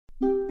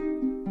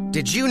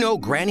Did you know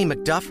Granny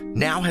McDuff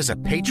now has a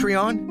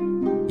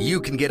Patreon?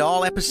 You can get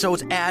all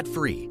episodes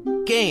ad-free,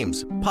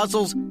 games,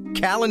 puzzles,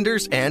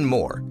 calendars, and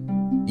more.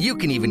 You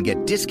can even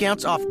get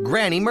discounts off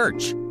Granny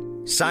merch.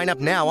 Sign up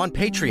now on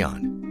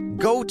Patreon.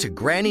 Go to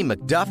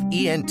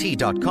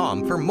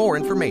GrannyMcDuffENT.com for more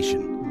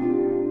information.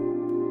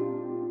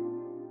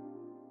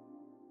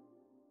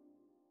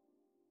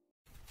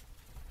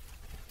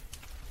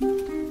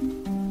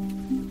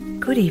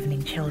 Good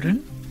evening,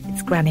 children.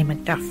 It's Granny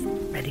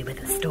McDuff, ready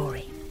with a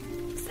story.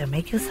 So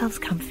make yourselves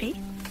comfy,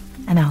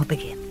 and I'll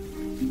begin.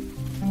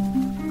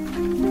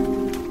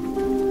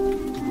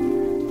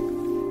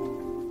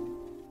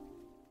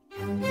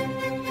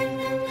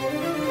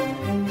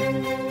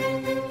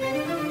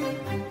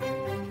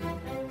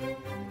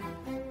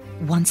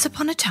 Once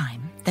upon a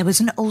time, there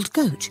was an old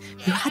goat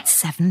who had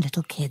 7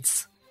 little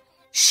kids.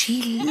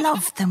 She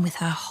loved them with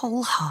her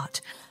whole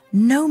heart.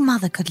 No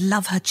mother could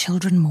love her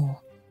children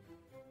more.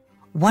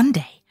 One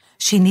day,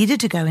 she needed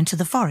to go into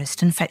the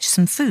forest and fetch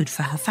some food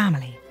for her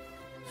family.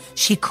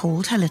 She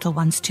called her little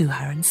ones to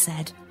her and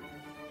said,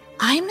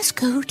 "I must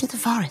go to the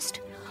forest.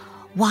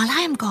 While I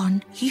am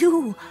gone,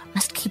 you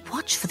must keep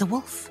watch for the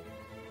wolf.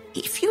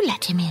 If you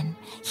let him in,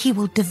 he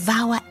will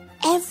devour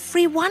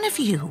every one of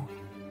you.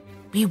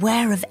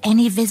 Beware of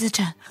any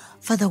visitor,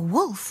 for the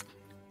wolf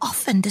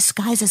often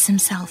disguises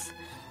himself,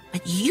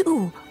 but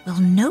you will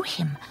know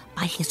him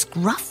by his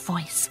gruff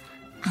voice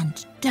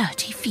and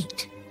dirty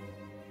feet."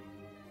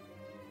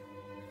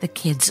 The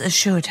kids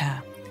assured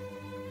her,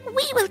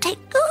 "We will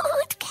take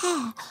good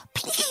care.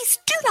 Please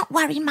do not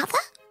worry, Mother."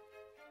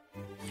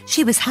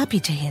 She was happy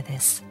to hear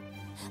this.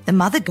 The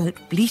mother goat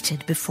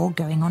bleated before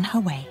going on her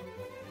way.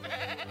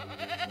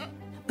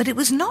 But it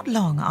was not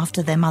long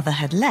after their mother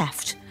had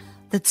left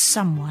that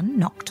someone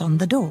knocked on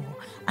the door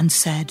and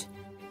said,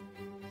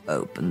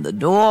 "Open the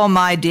door,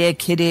 my dear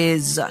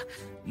kiddies.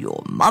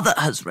 Your mother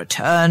has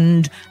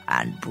returned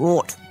and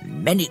brought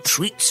many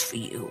treats for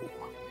you."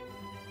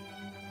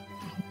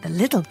 The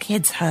little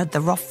kids heard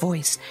the rough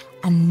voice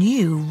and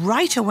knew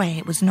right away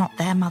it was not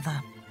their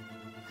mother.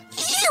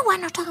 "You are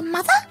not our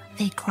mother,"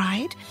 they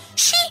cried.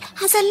 "She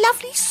has a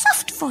lovely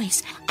soft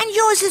voice and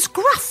yours is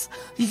gruff.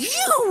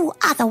 You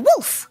are the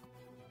wolf."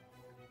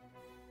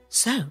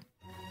 So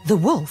the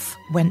wolf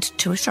went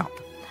to a shop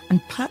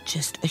and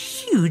purchased a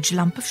huge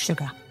lump of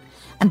sugar.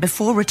 And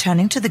before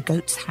returning to the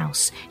goat's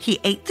house, he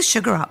ate the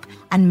sugar up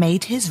and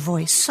made his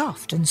voice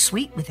soft and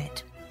sweet with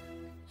it.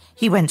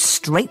 He went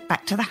straight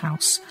back to the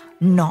house,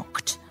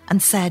 knocked,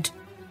 and said,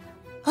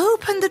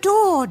 "Open the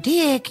door,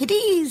 dear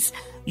kiddies.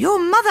 Your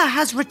mother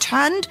has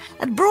returned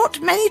and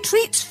brought many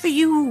treats for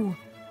you."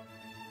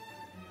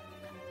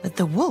 But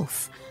the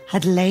wolf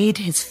had laid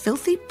his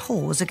filthy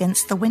paws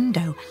against the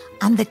window,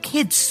 and the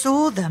kids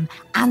saw them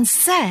and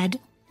said,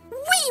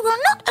 "We will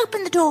not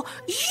open the door.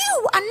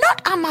 You are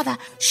not our mother.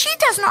 She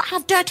does not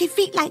have dirty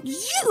feet like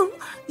you.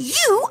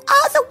 You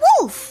are the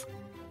wolf."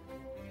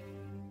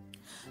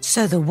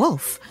 So the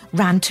wolf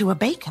ran to a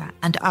baker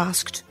and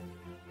asked,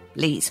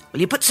 "Please,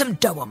 will you put some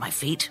dough on my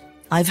feet?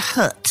 I've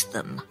hurt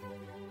them."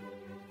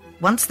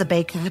 Once the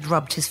baker had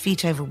rubbed his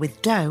feet over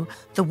with dough,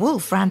 the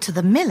wolf ran to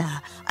the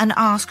miller and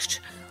asked,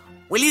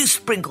 "Will you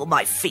sprinkle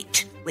my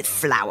feet with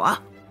flour?"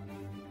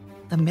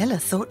 The miller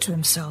thought to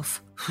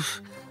himself,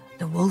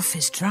 "The wolf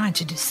is trying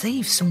to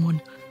deceive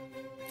someone,"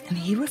 and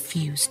he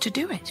refused to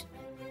do it.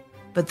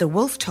 But the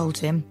wolf told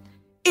him,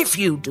 "If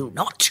you do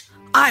not,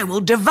 I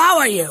will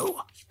devour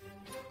you."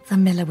 The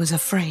miller was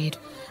afraid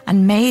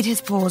and made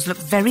his paws look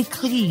very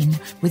clean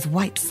with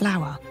white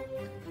flour.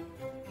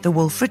 The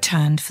wolf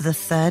returned for the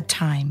 3rd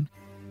time,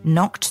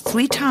 knocked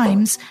 3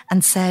 times,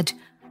 and said,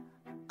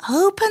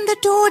 "Open the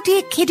door,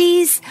 dear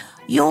kiddies.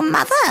 Your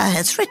mother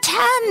has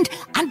returned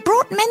and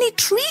brought many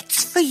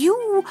treats for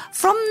you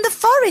from the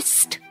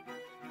forest."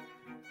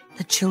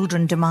 The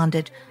children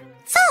demanded,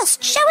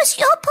 "First, show us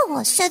your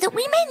paws so that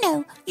we may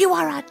know you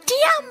are our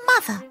dear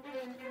mother."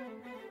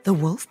 The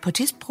wolf put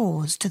his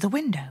paws to the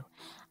window,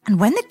 and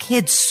when the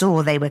kids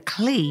saw they were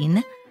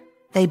clean,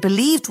 they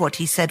believed what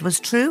he said was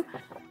true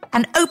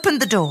and opened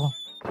the door.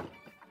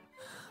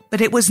 But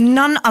it was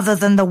none other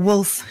than the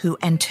wolf who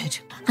entered,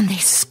 and they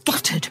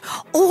scattered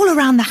all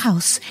around the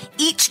house,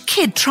 each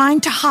kid trying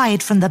to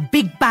hide from the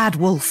big bad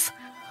wolf.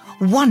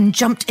 One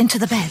jumped into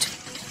the bed,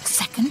 the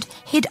second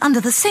hid under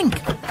the sink,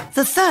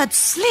 the third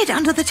slid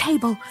under the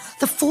table,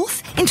 the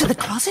fourth into the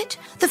closet,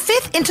 the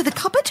fifth into the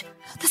cupboard,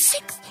 the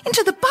sixth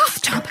into the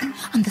bathtub,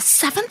 and the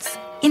 7th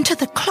into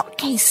the clock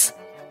case.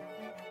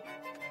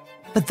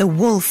 But the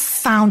wolf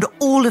found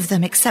all of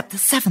them except the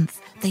 7th,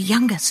 the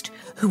youngest,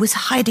 who was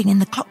hiding in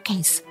the clock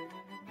case.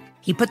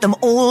 He put them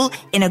all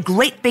in a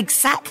great big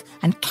sack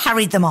and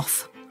carried them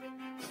off.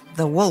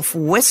 The wolf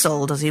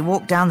whistled as he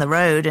walked down the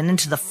road and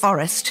into the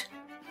forest.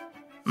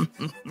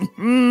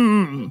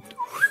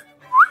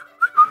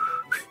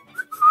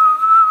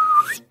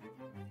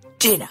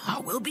 "Dinner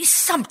will be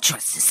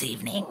sumptuous this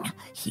evening,"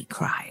 he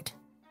cried.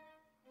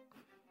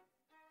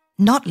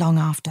 Not long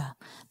after,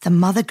 the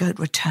mother goat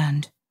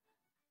returned,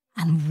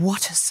 and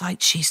what a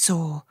sight she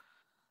saw!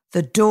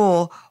 The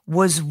door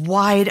was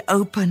wide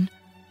open,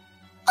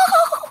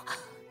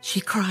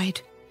 she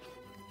cried.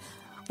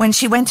 When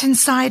she went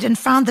inside and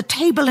found the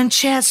table and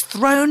chairs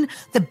thrown,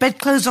 the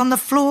bedclothes on the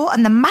floor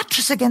and the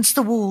mattress against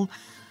the wall,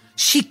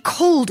 she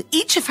called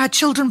each of her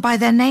children by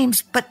their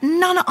names, but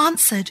none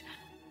answered.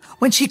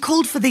 When she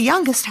called for the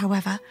youngest,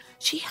 however,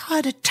 she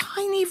heard a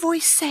tiny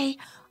voice say,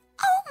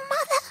 "Oh,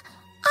 Mother,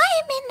 I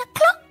am in the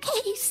clock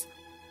case."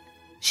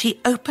 She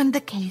opened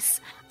the case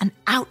and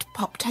out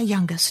popped her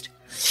youngest.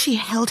 She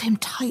held him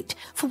tight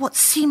for what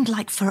seemed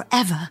like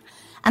forever,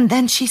 and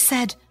then she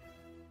said,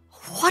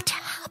 "What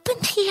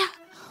happened here?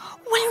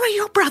 Where are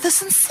your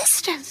brothers and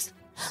sisters?"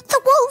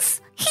 "The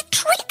wolf, he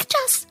tricked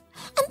us,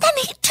 and then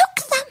he took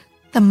them."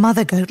 The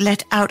mother goat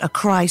let out a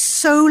cry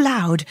so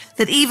loud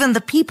that even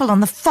the people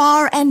on the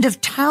far end of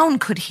town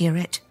could hear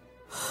it.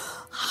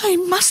 "I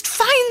must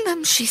find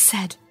them," she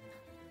said.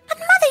 "But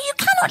Mother, you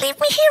cannot leave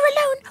me here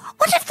alone.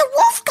 What if the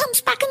wolf comes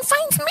back and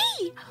finds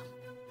me?"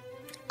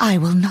 "I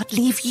will not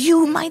leave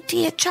you, my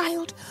dear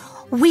child.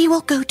 We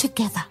will go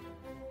together."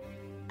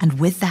 And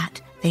with that,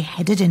 they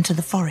headed into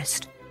the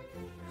forest.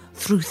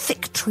 Through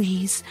thick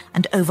trees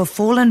and over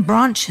fallen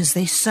branches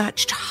they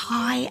searched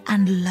high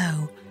and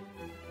low.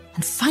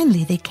 And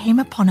finally they came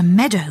upon a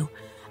meadow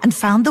and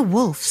found the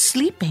wolf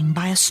sleeping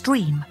by a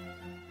stream.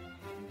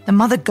 The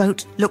mother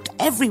goat looked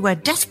everywhere,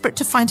 desperate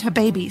to find her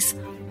babies.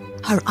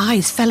 Her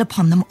eyes fell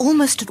upon them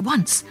almost at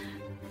once.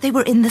 They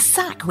were in the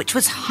sack, which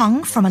was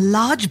hung from a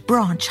large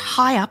branch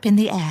high up in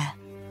the air.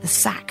 The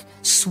sack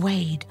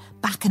swayed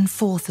back and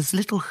forth as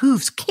little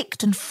hooves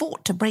kicked and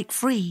fought to break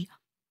free.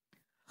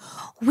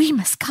 "We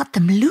must cut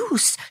them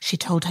loose," she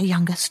told her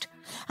youngest,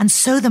 and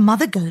so the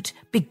mother goat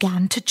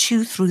began to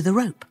chew through the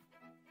rope.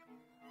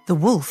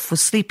 The wolf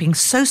was sleeping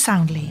so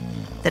soundly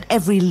that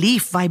every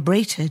leaf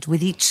vibrated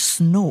with each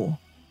snore.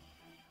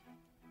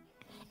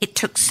 It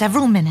took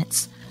several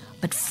minutes,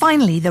 but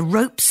finally the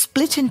rope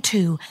split in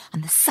two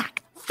and the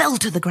sack fell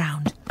to the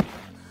ground.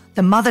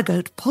 The mother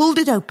goat pulled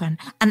it open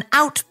and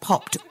out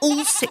popped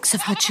all 6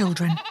 of her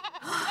children.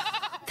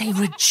 They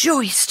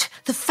rejoiced.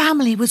 The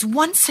family was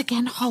once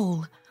again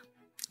whole.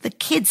 The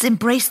kids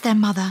embraced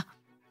their mother.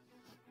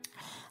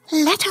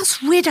 "Let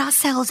us rid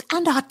ourselves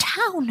and our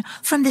town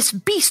from this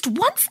beast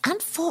once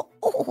and for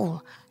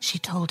all," she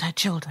told her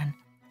children.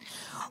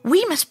 "We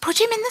must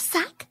put him in the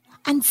sack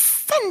and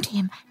send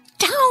him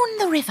down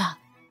the river."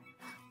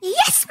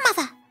 "Yes,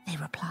 Mother," they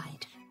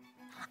replied.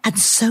 And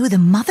so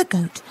the mother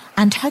goat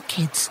and her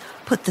kids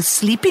put the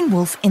sleeping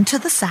wolf into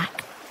the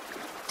sack,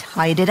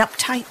 tied it up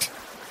tight,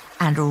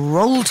 and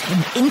rolled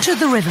him into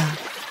the river,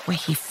 where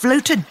he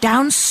floated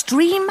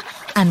downstream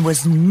and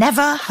was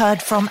never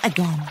heard from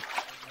again.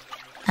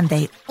 And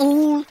they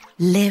all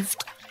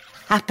lived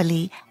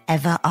happily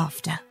ever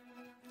after.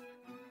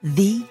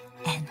 The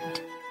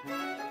end.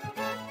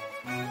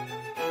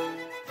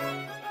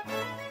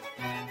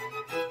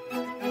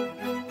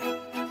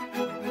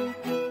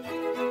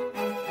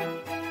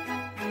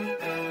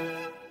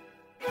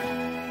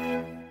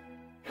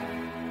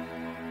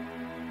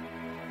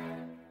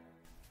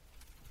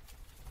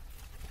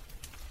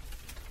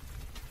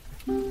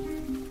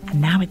 And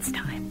now it's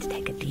time to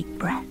take a deep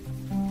breath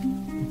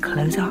and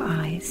close our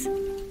eyes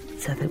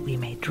so that we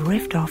may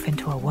drift off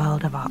into a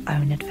world of our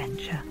own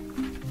adventure.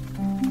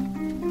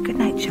 Good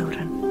night,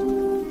 children.